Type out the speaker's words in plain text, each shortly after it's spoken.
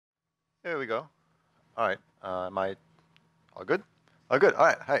Here we go. All right. Am I all good? All good. All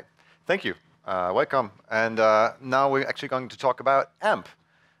right. Hi. Thank you. Welcome. And now we're actually going to talk about AMP.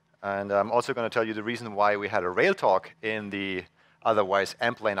 And I'm also going to tell you the reason why we had a Rail talk in the otherwise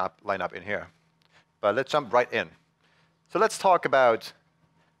AMP lineup in here. But let's jump right in. So let's talk about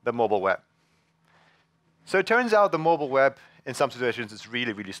the mobile web. So it turns out the mobile web, in some situations, is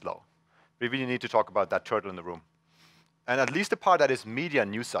really, really slow. We really need to talk about that turtle in the room. And at least the part that is media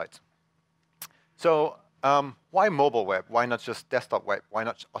and news sites. So why mobile web? Why not just desktop web? Why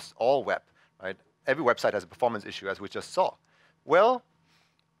not just all web? Right? Every website has a performance issue, as we just saw. Well,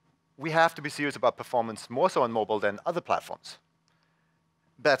 we have to be serious about performance more so on mobile than other platforms.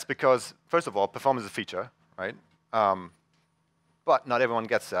 That's because, first of all, performance is a feature, right? But not everyone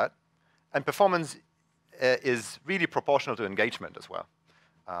gets that. And performance is really proportional to engagement as well.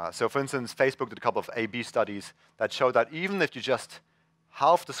 So for instance, Facebook did a couple of A/B studies that showed that even if you just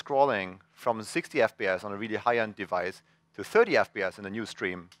half the scrolling from 60 FPS on a really high-end device to 30 FPS in a news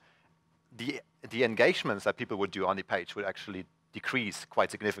stream, the engagements that people would do on the page would actually decrease quite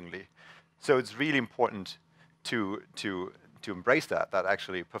significantly. So it's really important to embrace that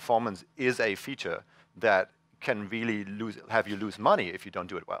actually performance is a feature that can really have you lose money if you don't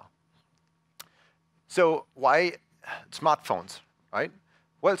do it well. So why smartphones, right?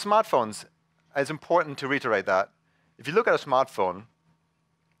 Well, smartphones, it's important to reiterate that. If you look at a smartphone,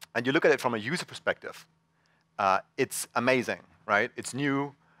 and you look at it from a user perspective, it's amazing, right? It's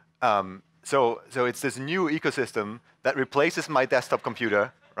new. So it's this new ecosystem that replaces my desktop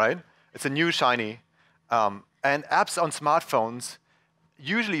computer, right? It's a new shiny. And apps on smartphones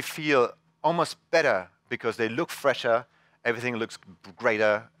usually feel almost better because they look fresher, everything looks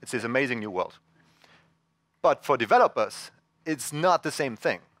greater. It's this amazing new world. But for developers, it's not the same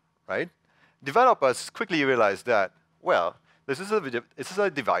thing, right? Developers quickly realize that, well, this is a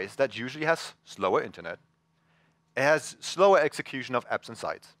device that usually has slower internet. It has slower execution of apps and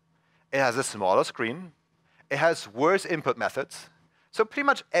sites. It has a smaller screen. It has worse input methods. So pretty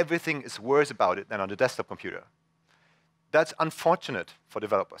much everything is worse about it than on the desktop computer. That's unfortunate for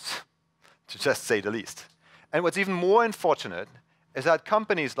developers, to just say the least. And what's even more unfortunate is that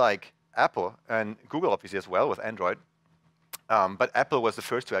companies like Apple and Google, obviously as well with Android, but Apple was the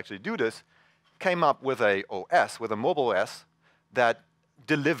first to actually do this, came up with a OS, with a mobile OS, that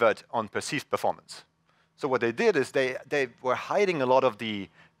delivered on perceived performance. So what they did is they were hiding a lot of the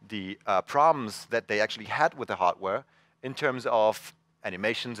problems that they actually had with the hardware in terms of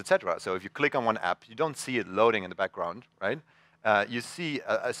animations, etc. So if you click on one app, you don't see it loading in the background, right? You see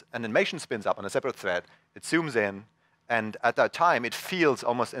an animation spins up on a separate thread, it zooms in, and at that time, it feels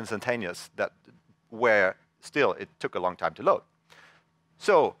almost instantaneous, where still it took a long time to load.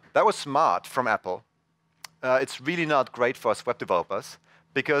 So that was smart from Apple. It's really not great for us web developers,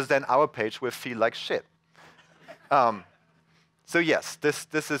 because then our page will feel like shit. So yes,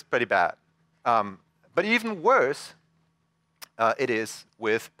 this is pretty bad. But even worse, it is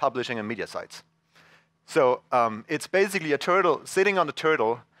with publishing and media sites. So it's basically a turtle sitting on the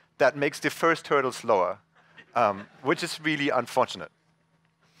turtle that makes the first turtle slower, which is really unfortunate.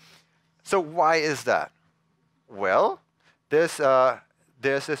 So why is that? Well, there's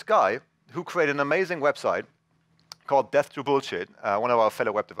this guy who created an amazing website called Death Through Bullshit, one of our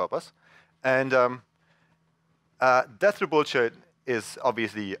fellow web developers. And Death Through Bullshit is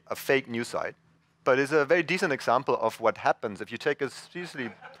obviously a fake news site, but it's a very decent example of what happens if you take a seriously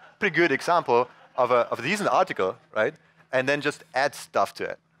pretty good example of a decent article, right, and then just add stuff to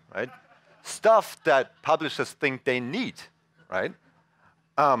it, right? Stuff that publishers think they need, right?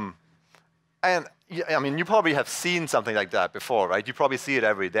 And I mean, you probably have seen something like that before, right? You probably see it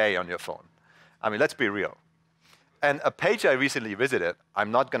every day on your phone. I mean, let's be real. And a page I recently visited,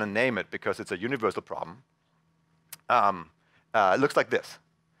 I'm not going to name it because it's a universal problem, looks like this.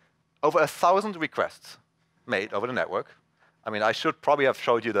 Over 1,000 requests made over the network. I mean, I should probably have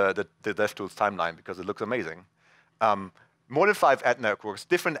showed you the DevTools timeline because it looks amazing. More than 5 ad networks,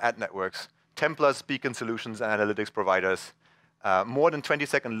 different ad networks, Templars, beacon solutions, and analytics providers. More than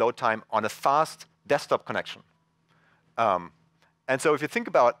 20-second load time on a fast desktop connection. And so if you think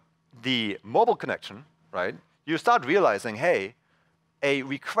about the mobile connection, right, you start realizing, hey, a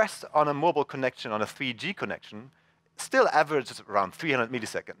request on a mobile connection, on a 3G connection, still averages around 300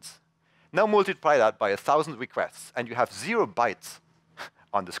 milliseconds. Now multiply that by 1,000 requests, and you have 0 bytes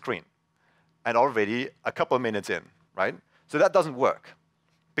on the screen. And already a couple of minutes in, right? So that doesn't work.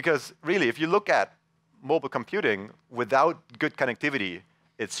 Because really, if you look at mobile computing without good connectivity,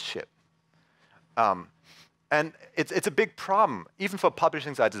 it's shit. And it's a big problem. Even for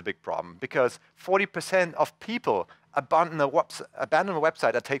publishing sites, it's a big problem. Because 40% of people abandon a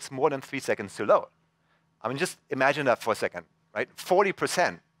website that takes more than 3 seconds to load. I mean, just imagine that for a second, right?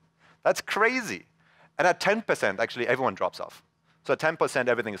 40%. That's crazy. And at 10%, actually, everyone drops off. So at 10%,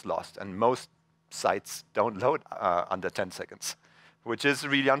 everything is lost. And most sites don't load under 10 seconds, which is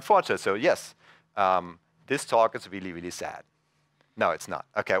really unfortunate. So yes, this talk is really, really sad. No, it's not.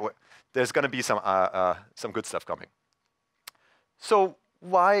 OK, well, there's going to be some good stuff coming. So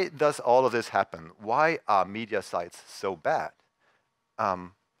why does all of this happen? Why are media sites so bad?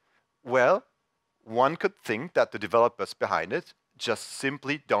 Well, one could think that the developers behind it just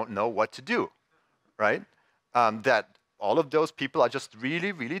simply don't know what to do, right? That all of those people are just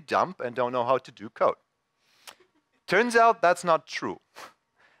really, really dumb and don't know how to do code. Turns out that's not true.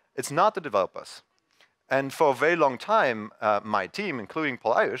 It's not the developers. And for a very long time, my team, including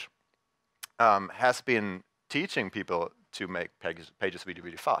Paul Irish, has been teaching people to make pages really,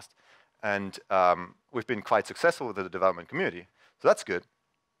 really fast. And we've been quite successful with the development community. So that's good.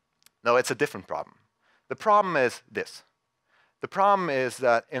 No, it's a different problem. The problem is this. The problem is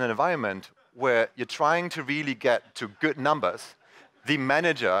that in an environment where you're trying to really get to good numbers, the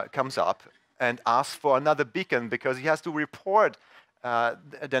manager comes up and asks for another beacon because he has to report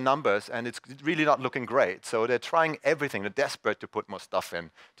their numbers, and it's really not looking great. So they're trying everything. They're desperate to put more stuff in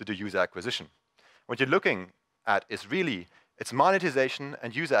to do user acquisition. What you're looking at is really, it's monetization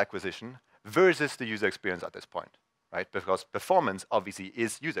and user acquisition versus the user experience at this point, right? Because performance, obviously,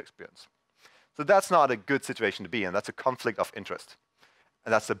 is user experience. So that's not a good situation to be in. That's a conflict of interest.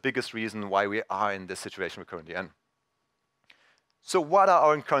 And that's the biggest reason why we are in this situation we're currently in. So what are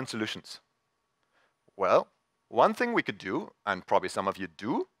our current solutions? Well, one thing we could do, and probably some of you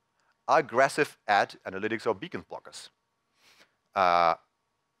do, are aggressive ad analytics or beacon blockers.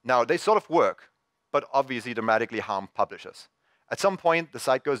 Now, they sort of work, but obviously dramatically harm publishers. At some point, the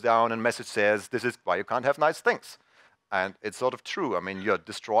site goes down and message says, this is why you can't have nice things. And it's sort of true. I mean, you're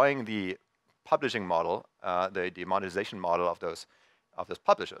destroying the publishing model, the monetization model of those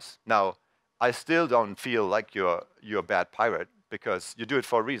publishers. Now, I still don't feel like you're a bad pirate because you do it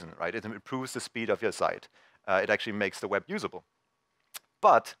for a reason, right? It improves the speed of your site. It actually makes the web usable.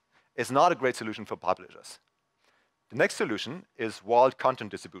 But it's not a great solution for publishers. The next solution is walled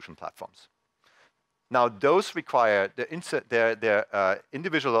content distribution platforms. Now, those require their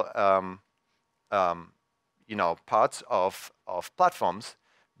individual parts of platforms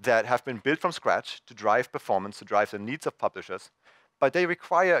that have been built from scratch to drive performance, to drive the needs of publishers, but they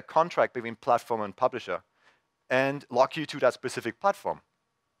require a contract between platform and publisher and lock you to that specific platform.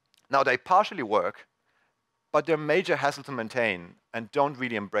 Now, they partially work, but they're major hassle to maintain and don't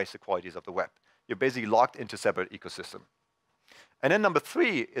really embrace the qualities of the web. You're basically locked into a separate ecosystem. And then number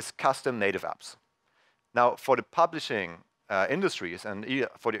 3 is custom native apps. Now, for the publishing industries and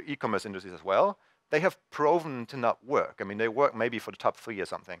for the e-commerce industries as well, they have proven to not work. I mean, they work maybe for the top 3 or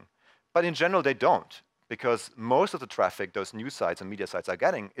something. But in general, they don't, because most of the traffic those news sites and media sites are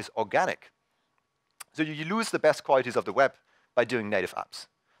getting is organic. So you lose the best qualities of the web by doing native apps.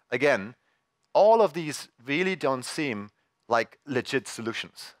 Again, all of these really don't seem like legit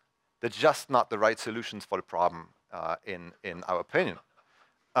solutions. They're just not the right solutions for the problem, in our opinion.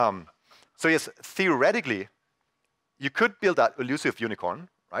 So yes, theoretically, you could build that elusive unicorn,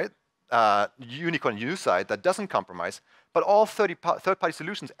 right? Unicorn news site that doesn't compromise, but all third-party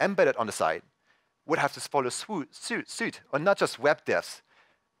solutions embedded on the site would have to follow suit, or not just web devs.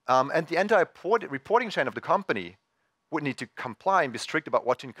 And the entire reporting chain of the company would need to comply and be strict about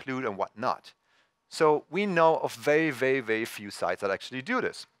what to include and what not. So we know of very, very, very few sites that actually do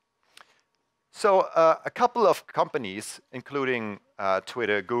this. So a couple of companies, including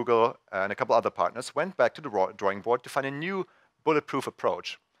Twitter, Google, and a couple other partners, went back to the drawing board to find a new bulletproof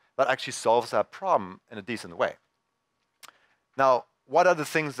approach that actually solves that problem in a decent way. Now, what are the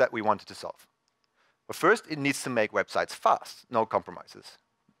things that we wanted to solve? Well, first, it needs to make websites fast, no compromises.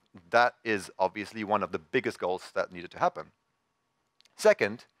 That is obviously one of the biggest goals that needed to happen.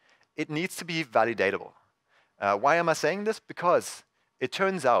 Second, it needs to be validatable. Why am I saying this? Because it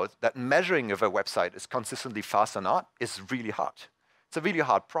turns out that measuring if a website is consistently fast or not is really hard. It's a really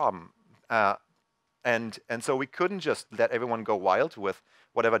hard problem. And so we couldn't just let everyone go wild with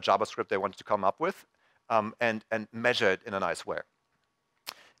whatever JavaScript they wanted to come up with and measure it in a nice way.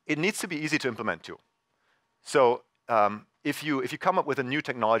 It needs to be easy to implement too. So if you come up with a new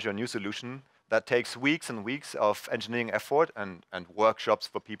technology or new solution that takes weeks and weeks of engineering effort and workshops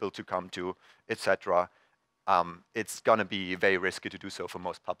for people to come to, etc., it's going to be very risky to do so for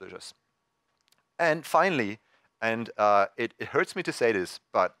most publishers. And finally, and it hurts me to say this,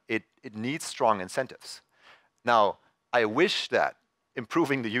 but it needs strong incentives. Now, I wish that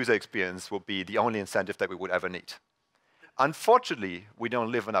improving the user experience would be the only incentive that we would ever need. Unfortunately, we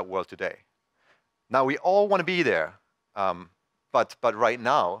don't live in that world today. Now, we all want to be there, but right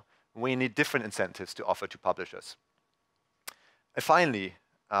now, we need different incentives to offer to publishers. And finally,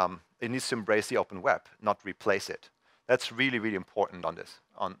 it needs to embrace the open web, not replace it. That's really, really important on this,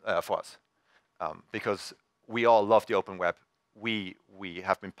 for us, because we all love the open web. We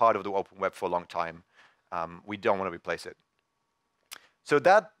have been part of the open web for a long time. We don't want to replace it. So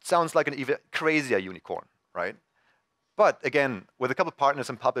that sounds like an even crazier unicorn, right? But again, with a couple of partners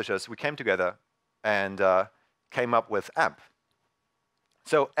and publishers, we came together and came up with AMP.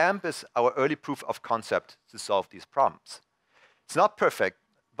 So AMP is our early proof of concept to solve these problems. It's not perfect,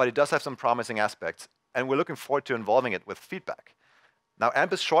 but it does have some promising aspects, and we're looking forward to involving it with feedback. Now,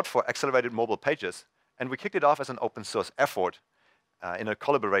 AMP is short for Accelerated Mobile Pages, and we kicked it off as an open source effort in a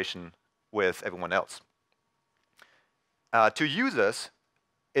collaboration with everyone else. To users,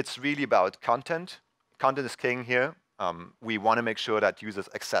 it's really about content. Content is king here. We want to make sure that users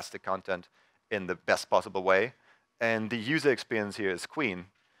access the content in the best possible way. And the user experience here is queen.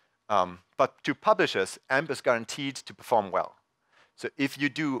 But to publishers, AMP is guaranteed to perform well. So if you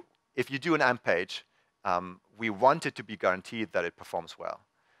do an AMP page, we want it to be guaranteed that it performs well.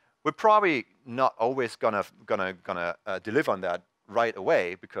 We're probably not always gonna deliver on that right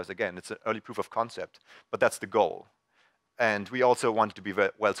away, because again, it's an early proof of concept, but that's the goal. And we also want it to be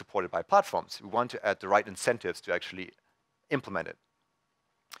very well supported by platforms. We want to add the right incentives to actually implement it.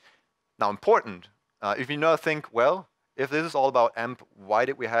 Now, important, if you now think, well, if this is all about AMP, why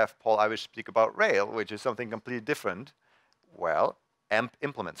did we have Paul Irish speak about Rail, which is something completely different? Well, AMP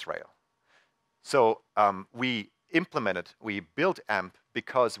implements Rail. So we built AMP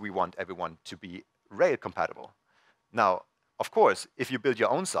because we want everyone to be Rail compatible. Now, of course, if you build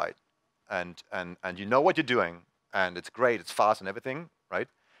your own site and you know what you're doing, and it's great, it's fast and everything, right?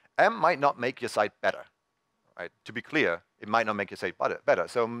 AMP might not make your site better, right? To be clear, it might not make your site better.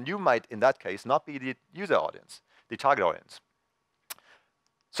 So you might, in that case, not be the user audience, the target audience.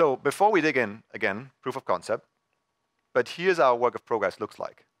 So before we dig in, again, proof of concept, but here's our work of progress looks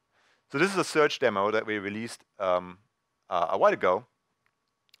like. So this is a search demo that we released a while ago,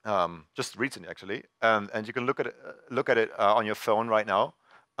 just recently actually, and you can look at it on your phone right now.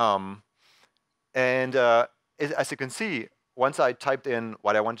 As you can see, once I typed in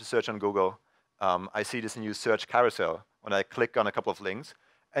what I want to search on Google, I see this new search carousel when I click on a couple of links,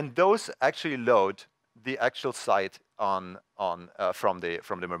 and those actually load the actual site from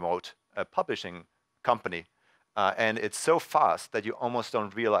the remote publishing company, and it's so fast that you almost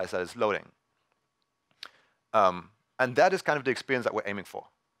don't realize that it's loading. And that is kind of the experience that we're aiming for.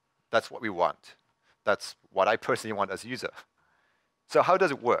 That's what we want. That's what I personally want as a user. So how does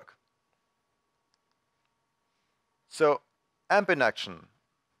it work? So AMP in action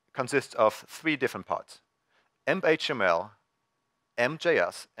consists of 3 different parts: AMP HTML, AMP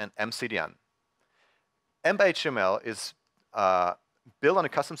JS, and AMP CDN. AMP HTML is built on a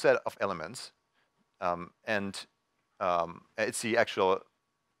custom set of elements, and it's the actual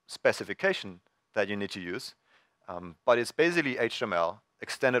specification that you need to use, but it's basically HTML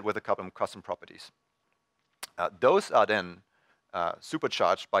extended with a couple of custom properties. Those are then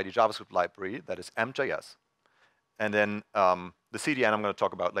supercharged by the JavaScript library that is AMP JS. And then the CDN I'm going to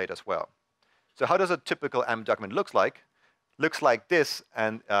talk about later as well. So how does a typical AMP document look like? Looks like this,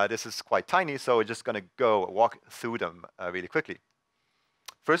 and this is quite tiny, so we're just going to walk through them really quickly.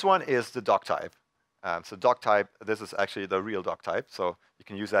 First one is the doc type. So doc type, this is actually the real doc type, so you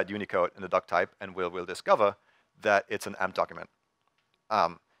can use that Unicode in the doc type, and we'll discover that it's an AMP document.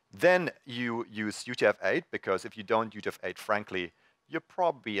 Then you use UTF-8, because if you don't UTF-8, frankly, you're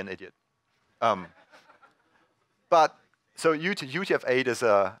probably an idiot. But so UTF-8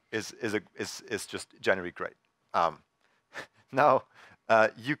 is just generally great. Now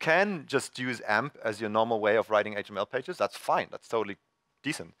you can just use AMP as your normal way of writing HTML pages. That's fine. That's totally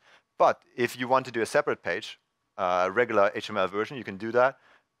decent. But if you want to do a separate page, regular HTML version, you can do that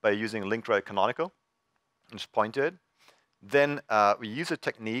by using linked rel canonical and just point to it. Then we use a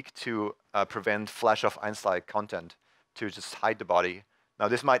technique to prevent flash of einstyle content to just hide the body. Now,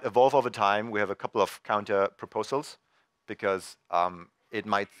 this might evolve over time. We have a couple of counter proposals because it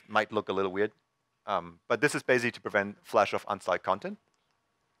might look a little weird. But this is basically to prevent flash of unstyled content.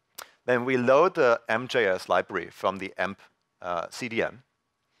 Then we load the AMP.js library from the AMP CDN.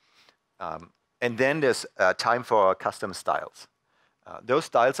 And then there's time for custom styles. Those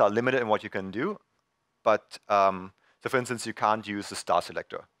styles are limited in what you can do. But so for instance, you can't use the star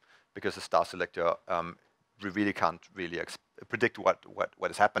selector because the star selector we really can't predict what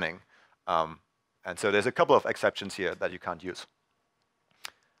is happening. And so there's a couple of exceptions here that you can't use.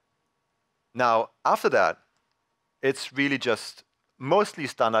 Now, after that, it's really just mostly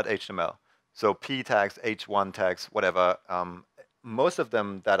standard HTML. So P tags, H1 tags, whatever. Most of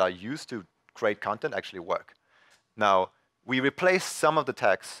them that are used to create content actually work. Now, we replace some of the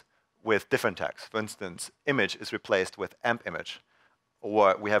tags with different tags. For instance, image is replaced with AMP image.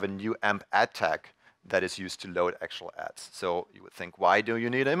 Or we have a new AMP ad tag that is used to load actual ads. So you would think, why do you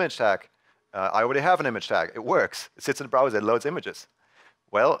need an image tag? I already have an image tag. It works. It sits in the browser. It loads images.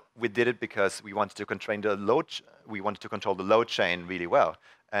 Well, we did it because we wanted to control the load chain really well.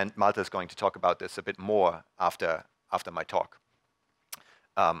 And Malte is going to talk about this a bit more after my talk.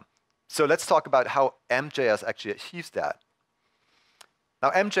 So let's talk about how AMP.js actually achieves that.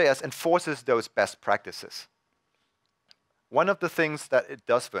 Now, AMP.js enforces those best practices. One of the things that it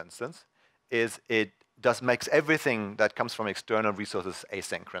does, for instance, is it makes everything that comes from external resources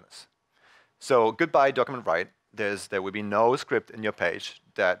asynchronous. So goodbye document write. There will be no script in your page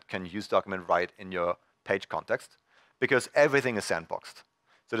that can use document write in your page context because everything is sandboxed.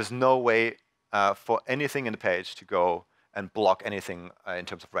 So there's no way for anything in the page to go and block anything in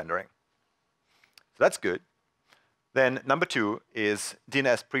terms of rendering. So that's good. Then number 2 is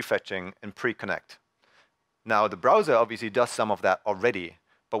DNS prefetching and pre-connect. Now, the browser obviously does some of that already,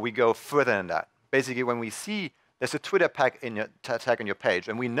 but we go further than that. Basically, when we see there's a Twitter tag in your page,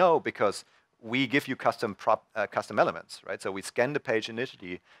 and we know because we give you custom elements, right? So we scan the page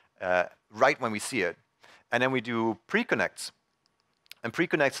initially right when we see it, and then we do pre-connects. And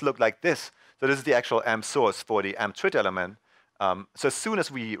pre-connects look like this. So this is the actual AMP source for the AMP Twitter element. So as soon as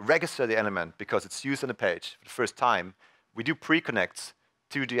we register the element, because it's used on the page for the first time, we do pre-connects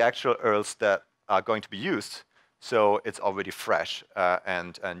to the actual URLs that are going to be used. So it's already fresh,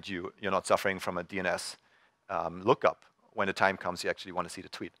 and you're not suffering from a DNS lookup. When the time comes, you actually want to see the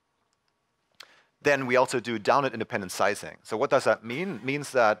tweet. Then we also do download independent sizing. So what does that mean? It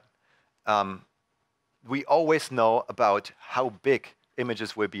means that we always know about how big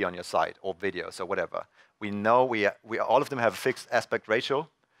images will be on your site or videos or whatever. We know all of them have a fixed aspect ratio.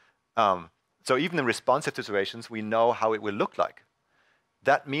 So even in responsive situations, we know how it will look like.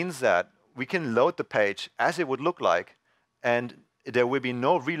 That means that we can load the page as it would look like, and there will be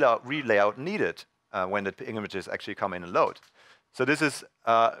no relayout needed when the images actually come in and load. So this is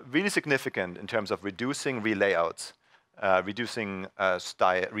really significant in terms of reducing relayouts, reducing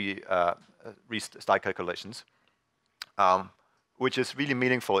style calculations, which is really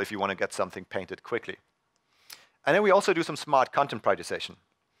meaningful if you want to get something painted quickly. And then we also do some smart content prioritization.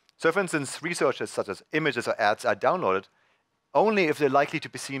 So for instance, resources such as images or ads are downloaded only if they're likely to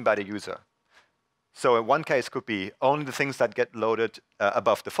be seen by the user. So in one case could be only the things that get loaded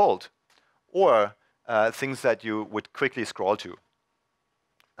above default, or things that you would quickly scroll to.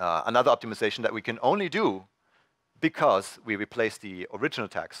 Another optimization that we can only do because we replace the original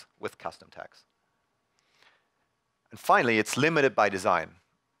tags with custom tags. And finally, it's limited by design.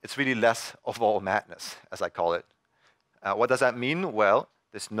 It's really less of all madness, as I call it. What does that mean? Well,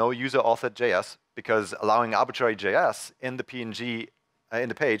 there's no user-authored JS, because allowing arbitrary JS in the PNG, in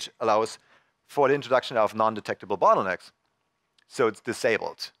the page, allows for the introduction of non-detectable bottlenecks. So it's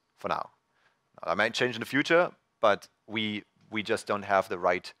disabled for now. That might change in the future, but we just don't have the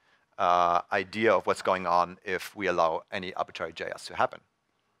right idea of what's going on if we allow any arbitrary JS to happen.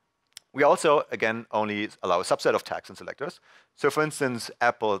 We also, again, only allow a subset of tags and selectors. So for instance,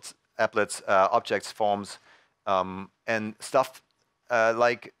 applets, objects, forms, and stuff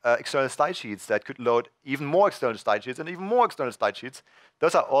like external slide sheets that could load even more external slide sheets and even more external slide sheets.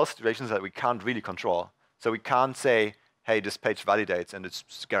 Those are all situations that we can't really control. So we can't say, hey, this page validates and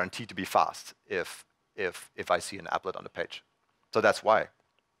it's guaranteed to be fast if I see an applet on the page. So that's why.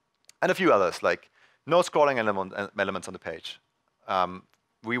 And a few others, like no scrolling elements on the page.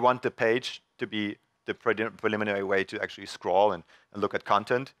 We want the page to be the preliminary way to actually scroll and look at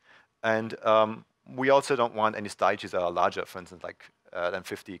content. And we also don't want any slide sheets that are larger, for instance, like than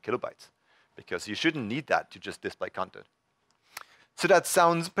 50 kilobytes, because you shouldn't need that to just display content. So that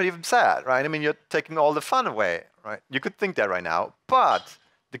sounds pretty sad, right? I mean, you're taking all the fun away, right? You could think that right now, but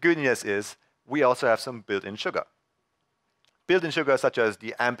the good news is we also have some built-in sugar. Built-in sugar such as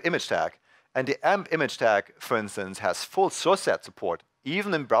the AMP image tag. And the AMP image tag, for instance, has full source set support,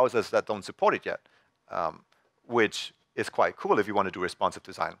 even in browsers that don't support it yet, which is quite cool if you want to do responsive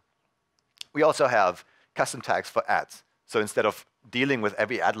design. We also have custom tags for ads. So instead of dealing with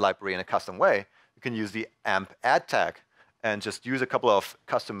every ad library in a custom way, you can use the AMP ad tag and just use a couple of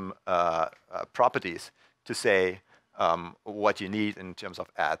custom properties to say what you need in terms of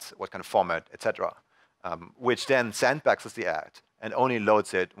ads, what kind of format, etc., which then sandboxes the ad and only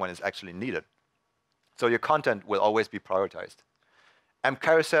loads it when it's actually needed. So your content will always be prioritized. AMP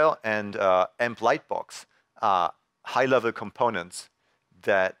carousel and AMP lightbox are high-level components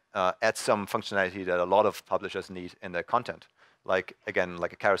that add some functionality that a lot of publishers need in their content, like, again,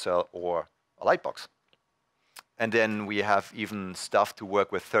 like a carousel or a lightbox. And then we have even stuff to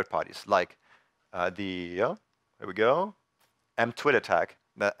work with third parties, like here we go, Twitter tag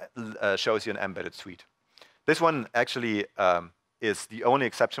that shows you an embedded tweet. This one actually is the only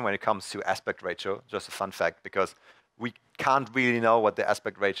exception when it comes to aspect ratio, just a fun fact, because we can't really know what the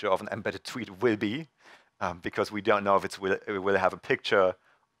aspect ratio of an embedded tweet will be, because we don't know if it will have a picture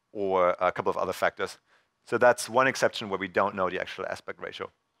or a couple of other factors. So that's one exception where we don't know the actual aspect ratio.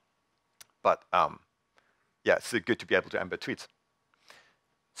 But yeah, it's good to be able to embed tweets.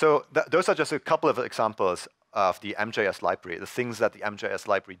 So those are just a couple of examples of the MJS library, the things that the MJS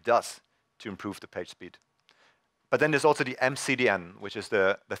library does to improve the page speed. But then there's also the MCDN, which is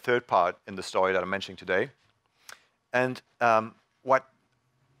the third part in the story that I'm mentioning today. And what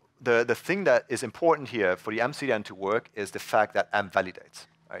the thing that is important here for the MCDN to work is the fact that AMP validates,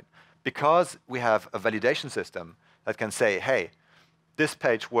 right? Because we have a validation system that can say, hey, this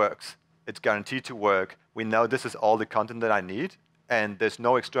page works, it's guaranteed to work, we know this is all the content that I need, and there's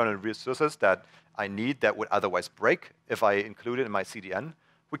no external resources that I need that would otherwise break if I include it in my CDN,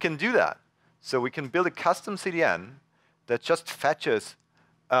 we can do that. So we can build a custom CDN that just fetches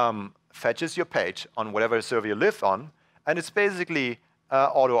your page on whatever server you live on, and it's basically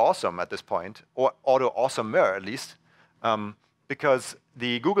auto-awesome at this point, or auto-awesomer at least, because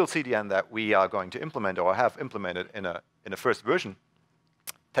the Google CDN that we are going to implement or have implemented in a first version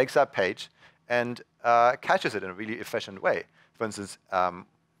takes that page and caches it in a really efficient way. For instance,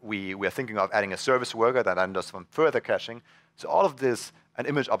 we are thinking of adding a service worker that then does some further caching. So all of this, and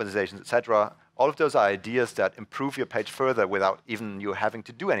image optimizations, etc., all of those are ideas that improve your page further without even you having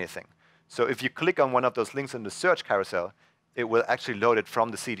to do anything. So if you click on one of those links in the search carousel, it will actually load it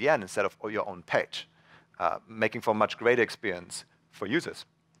from the CDN instead of your own page, making for a much greater experience for users.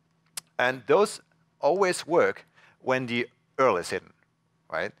 And those always work when the URL is hidden,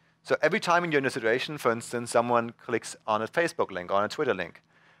 right? So every time you're in a situation, for instance, someone clicks on a Facebook link, on a Twitter link,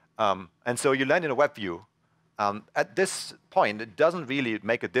 and so you land in a web view. At this point, it doesn't really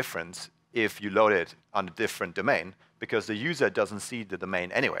make a difference if you load it on a different domain, because the user doesn't see the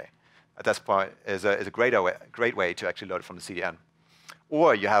domain anyway. At this point, is a great way to actually load it from the CDN.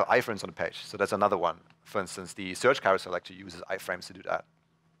 Or you have iframes on the page. So that's another one. For instance, the search carousel actually uses iframes to do that.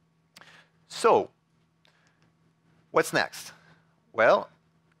 So what's next? Well,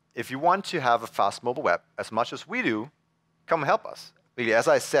 if you want to have a fast mobile web as much as we do, come help us. Really, as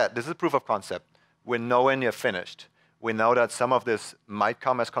I said, this is a proof of concept. We're nowhere near finished. We know that some of this might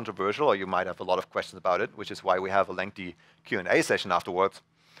come as controversial, or you might have a lot of questions about it, which is why we have a lengthy Q&A session afterwards.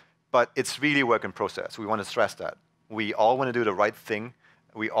 But it's really a work in process. We want to stress that. We all want to do the right thing.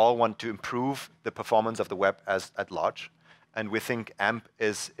 We all want to improve the performance of the web at large. And we think AMP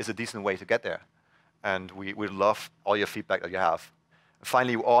is a decent way to get there. And we love all your feedback that you have. And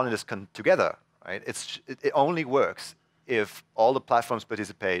finally, we're all in this together, right? It only works if all the platforms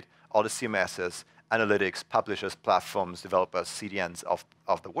participate, all the CMSs, analytics, publishers, platforms, developers, CDNs of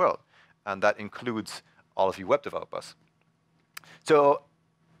the world. And that includes all of you web developers. So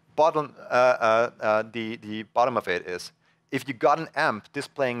the bottom of it is, if you got an AMP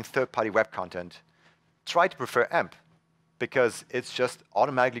displaying third-party web content, try to prefer AMP, because it's just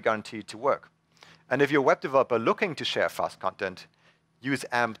automatically guaranteed to work. And if you're a web developer looking to share fast content, use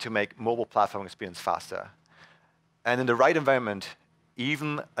AMP to make mobile platform experience faster. And in the right environment,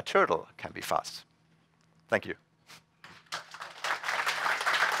 even a turtle can be fast. Thank you.